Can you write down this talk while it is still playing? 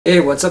Hey,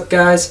 what's up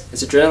guys?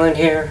 It's Adrenaline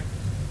here.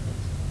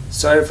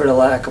 Sorry for the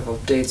lack of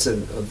updates of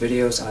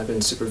videos. I've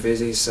been super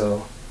busy,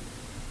 so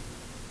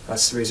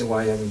that's the reason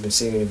why you haven't been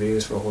seeing any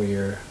videos for a whole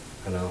year.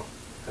 I know,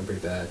 I'm pretty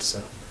bad.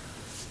 So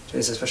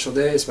today's a special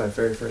day. It's my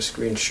very first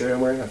green shirt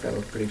I'm wearing. I feel I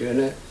look pretty good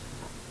in it.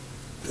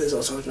 There's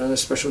also another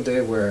special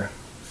day where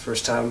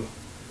first time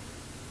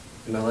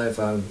in my life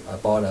I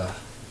bought a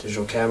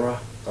digital camera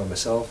by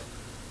myself.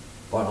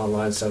 Bought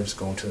online instead of just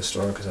going to the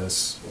store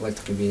because I like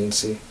the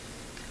conveniency.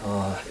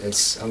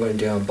 I'm going to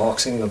do an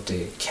unboxing of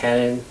the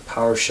Canon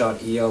PowerShot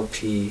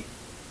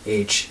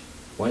ELPH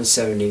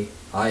 170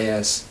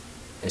 IS.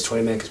 It's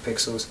 20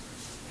 megapixels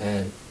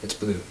and it's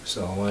blue,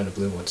 so I wanted a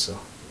blue one. So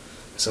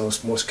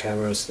most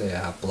cameras they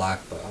have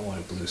black, but I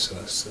wanted blue, so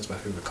that's my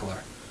favorite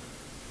color.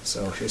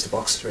 So here's the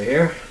box right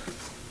here,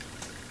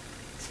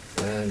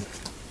 and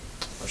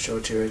I'll show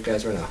it to you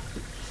guys right now.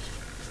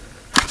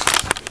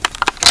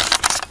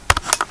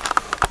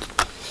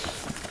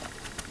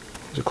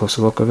 Here's a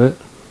closer look of it.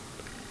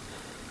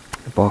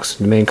 The box,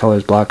 the main color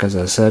is black, as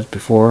I said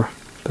before,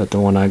 but the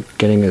one I'm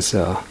getting is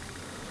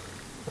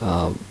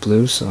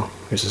blue. So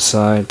here's the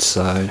side,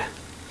 side,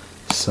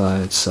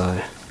 side,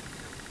 side,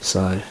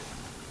 side.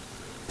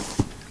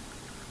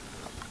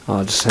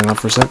 Just hang on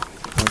for a sec.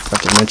 I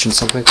forgot to mention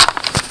something.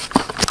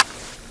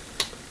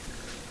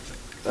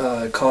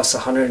 It costs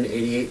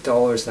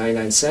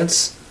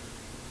 $188.99.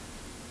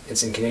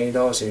 It's in Canadian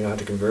dollars, so you don't have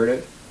to convert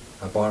it.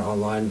 I bought it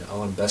online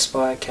on Best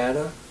Buy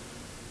Canada.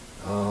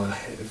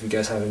 If you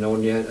guys haven't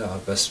known yet,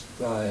 Best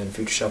Buy and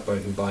Future Shop are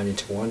combining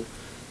into one.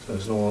 So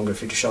it's no longer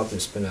Future Shop.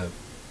 There's been a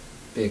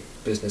big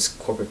business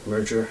corporate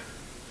merger.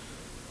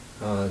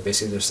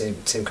 Basically they're same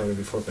company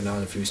before, but now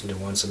they're fused into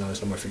one. So now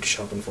there's no more Future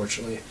Shop,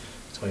 unfortunately.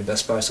 It's only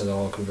Best Buy, so they're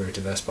all converted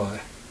to Best Buy.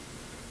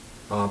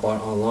 I bought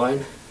it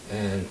online,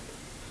 and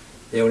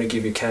they only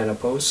give you Canada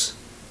Post.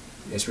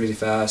 It's really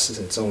fast.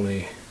 It's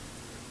only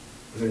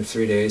within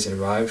 3 days. It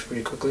arrived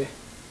pretty quickly,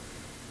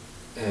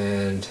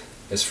 and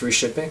it's free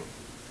shipping.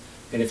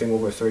 Anything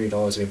over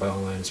 $30 if you buy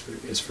online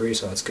is free,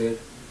 so that's good.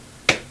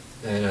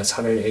 And that's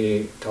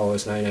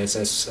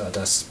 $188.99.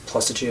 That's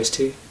plus the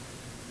GST.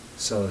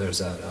 So there's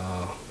that.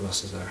 What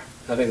else is there?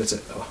 I think that's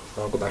it. Oh,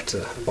 I'll go back to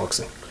the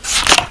unboxing.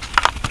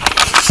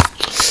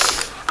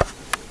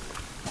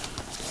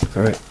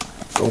 Alright,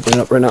 open it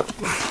up right now.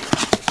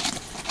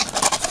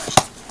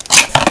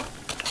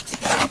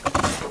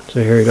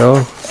 So here we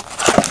go.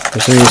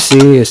 As you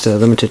see, it's the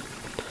limited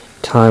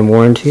time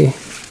warranty.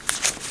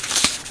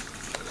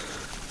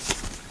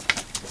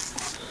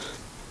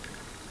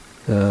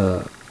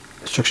 The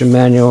instruction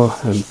manual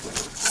and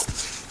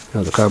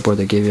the cardboard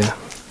they give you.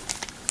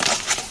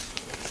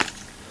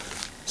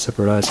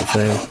 Separate the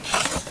thing.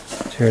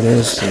 So here it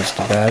is. There's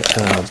the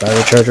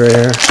battery charger right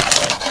here.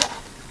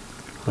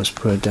 Let's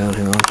put it down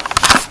here.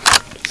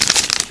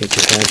 Get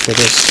your hand for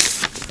this.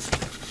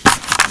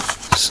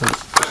 So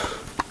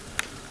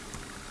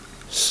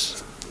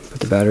put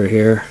the battery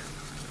here.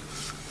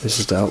 This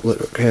is the outlet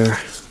right here.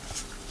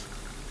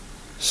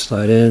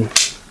 Slide in.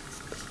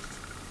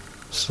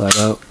 Slide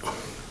out.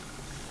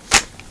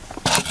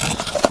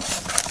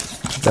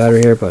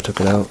 Battery here, but I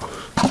took it out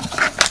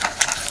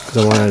because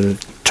I wanted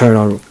to turn it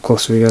on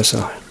close to you guys.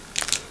 So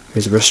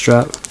here's the wrist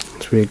strap.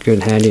 It's really good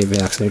and handy if you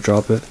accidentally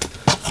drop it.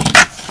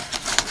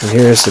 And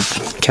here's the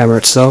camera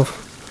itself.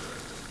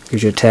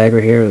 Gives you a tag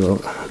right here, a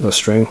little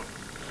string,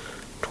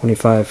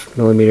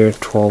 25mm,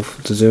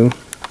 12 to zoom.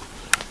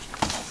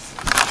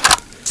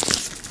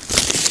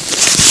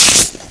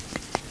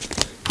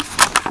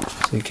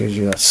 So it gives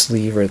you that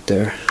sleeve right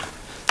there.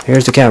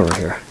 Here's the camera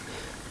here.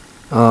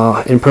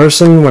 In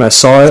person, when I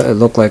saw it, it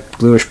looked like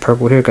bluish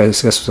purple here. I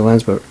guess it's the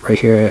lens, but right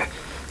here, I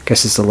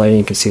guess it's the lighting.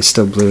 You can see it's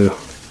still blue.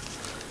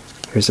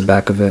 Here's the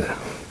back of it,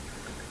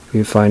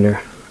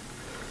 viewfinder,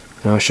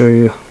 and I'll show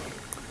you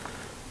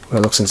what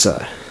it looks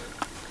inside.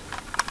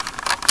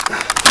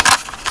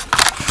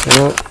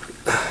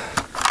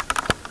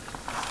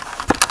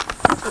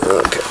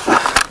 Okay.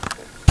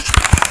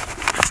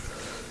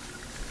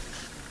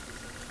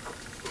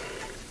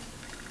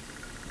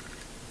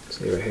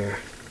 See right here.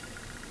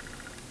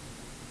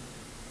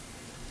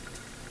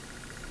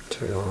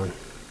 Turn it on.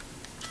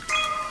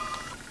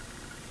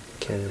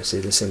 Can see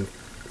this thing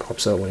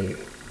pops out when you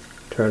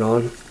turn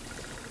on.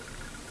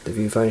 The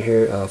viewfinder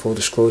here, full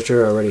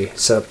disclosure, I already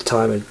set up the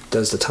time. It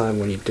does the time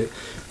when you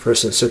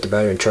first insert the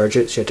battery and charge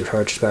it. So you have to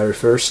charge the battery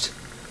first.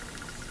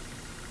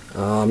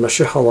 I'm not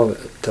sure how long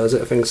it does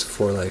it. I think it's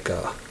for like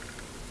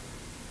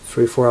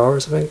 3-4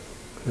 hours, I think.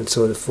 And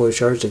so when it's fully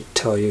charged, it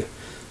give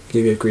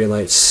you a green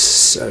light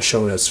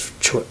showing it's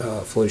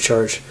fully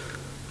charged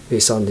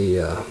based on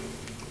the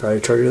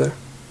battery charger there.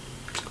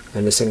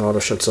 And this thing auto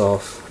shuts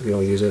off if you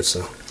don't use it,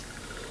 so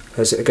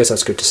I guess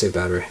that's good to save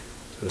battery.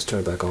 So let's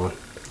turn it back on.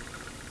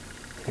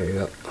 There you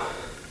go.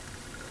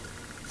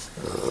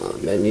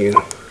 Menu.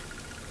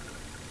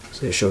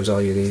 So it shows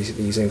all you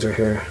these things right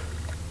here.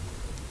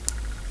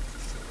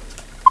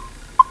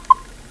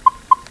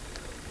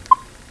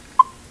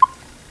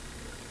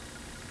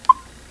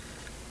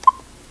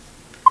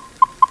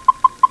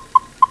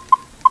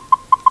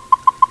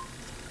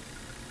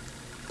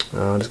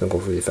 I'm just gonna go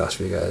really fast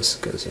for you guys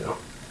because I'm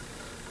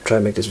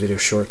trying to make this video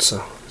short,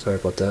 so sorry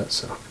about that.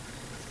 So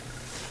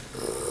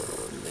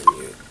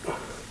menu,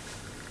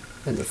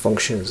 and the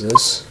function is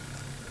this.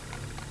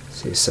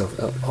 See, self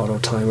auto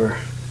timer.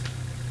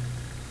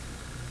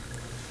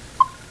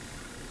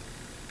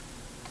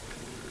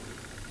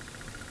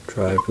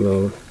 Drive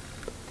mode,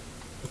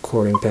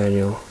 recording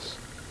panel.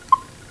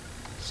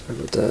 Sorry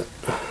about that.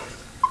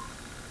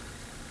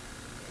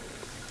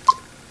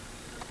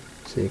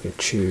 So you can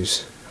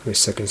choose how many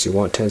seconds you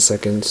want, 10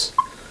 seconds,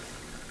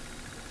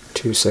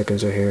 2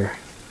 seconds right here,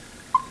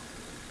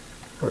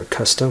 or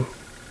custom.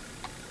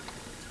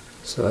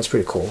 So that's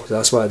pretty cool.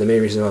 That's why the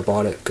main reason I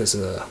bought it, because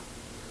you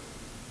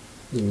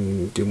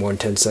can do more than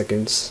 10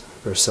 seconds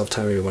for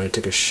self-timer. You want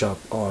to take a shot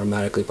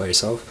automatically by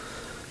yourself.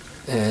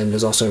 And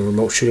there's also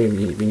remote shooting.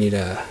 You need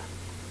a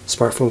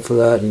smartphone for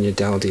that. You need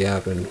to download the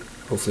app, and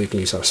hopefully you can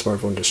use our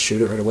smartphone to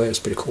shoot it right away. It's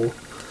pretty cool.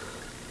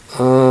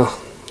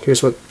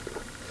 Here's what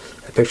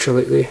I picture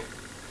lately.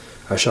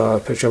 I shot a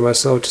picture of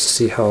myself just to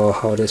see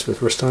how it is for the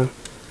first time.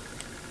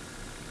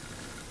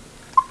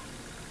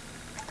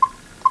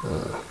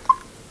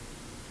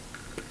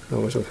 Oh,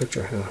 where's my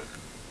picture?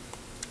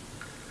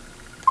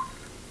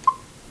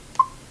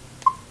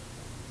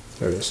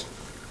 There it is.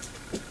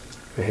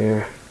 Right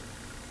here.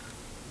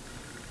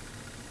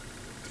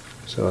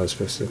 So it's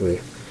basically,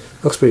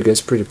 looks pretty good.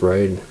 It's pretty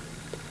bright.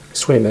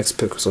 It's 20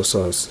 megapixels,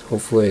 so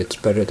hopefully it's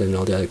better than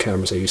all the other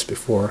cameras I used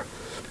before.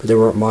 But they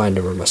weren't mine,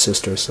 they were my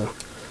sister's. So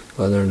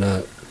other than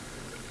that,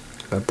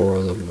 I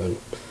borrowed them and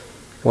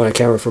wanted a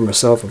camera for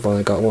myself. I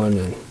finally got one,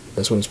 and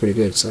this one's pretty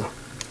good. So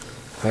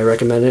I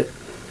recommend it.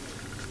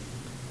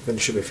 There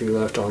should be a few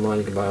left online.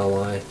 You can buy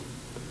online.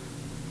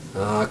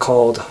 I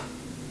called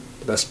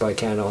the Best Buy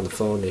Canon on the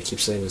phone. They keep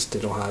saying this,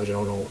 they don't have it.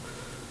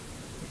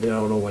 They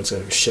don't know when it's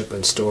going to ship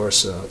in store.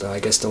 So I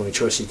guess the only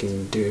choice you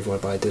can do if you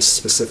want to buy this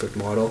specific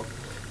model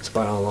is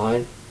buy it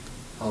online.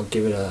 I'll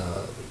give it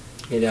a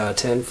 8 out of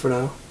 10 for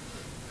now.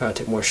 I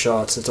take more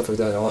shots and stuff like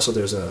that. Also,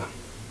 there's a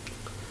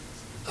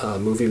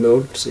movie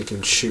mode, so you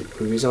can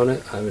shoot movies on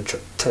it. I haven't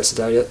tested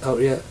that out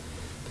yet.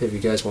 If you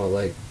guys want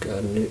like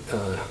a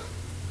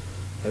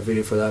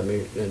video for that,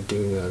 maybe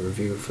doing a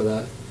review for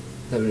that,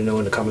 let me know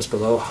in the comments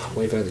below.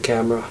 Wave at the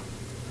camera,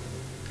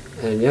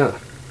 and yeah,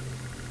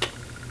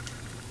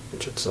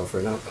 shut this off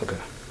right now. Okay.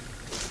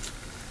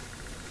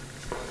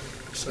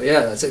 So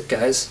yeah, that's it,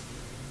 guys.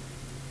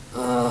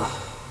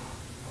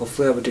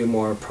 Hopefully I will do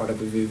more product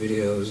review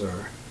videos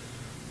or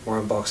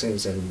more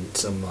unboxings and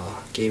some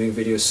gaming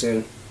videos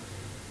soon.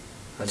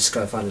 I just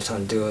gotta find the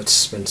time to do it.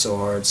 It's been so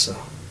hard. So,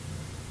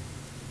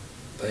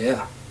 but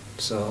yeah.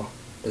 So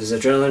this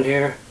is Adrenaline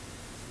here.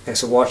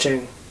 Thanks for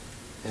watching,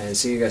 and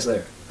see you guys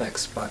later.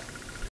 Thanks. Bye.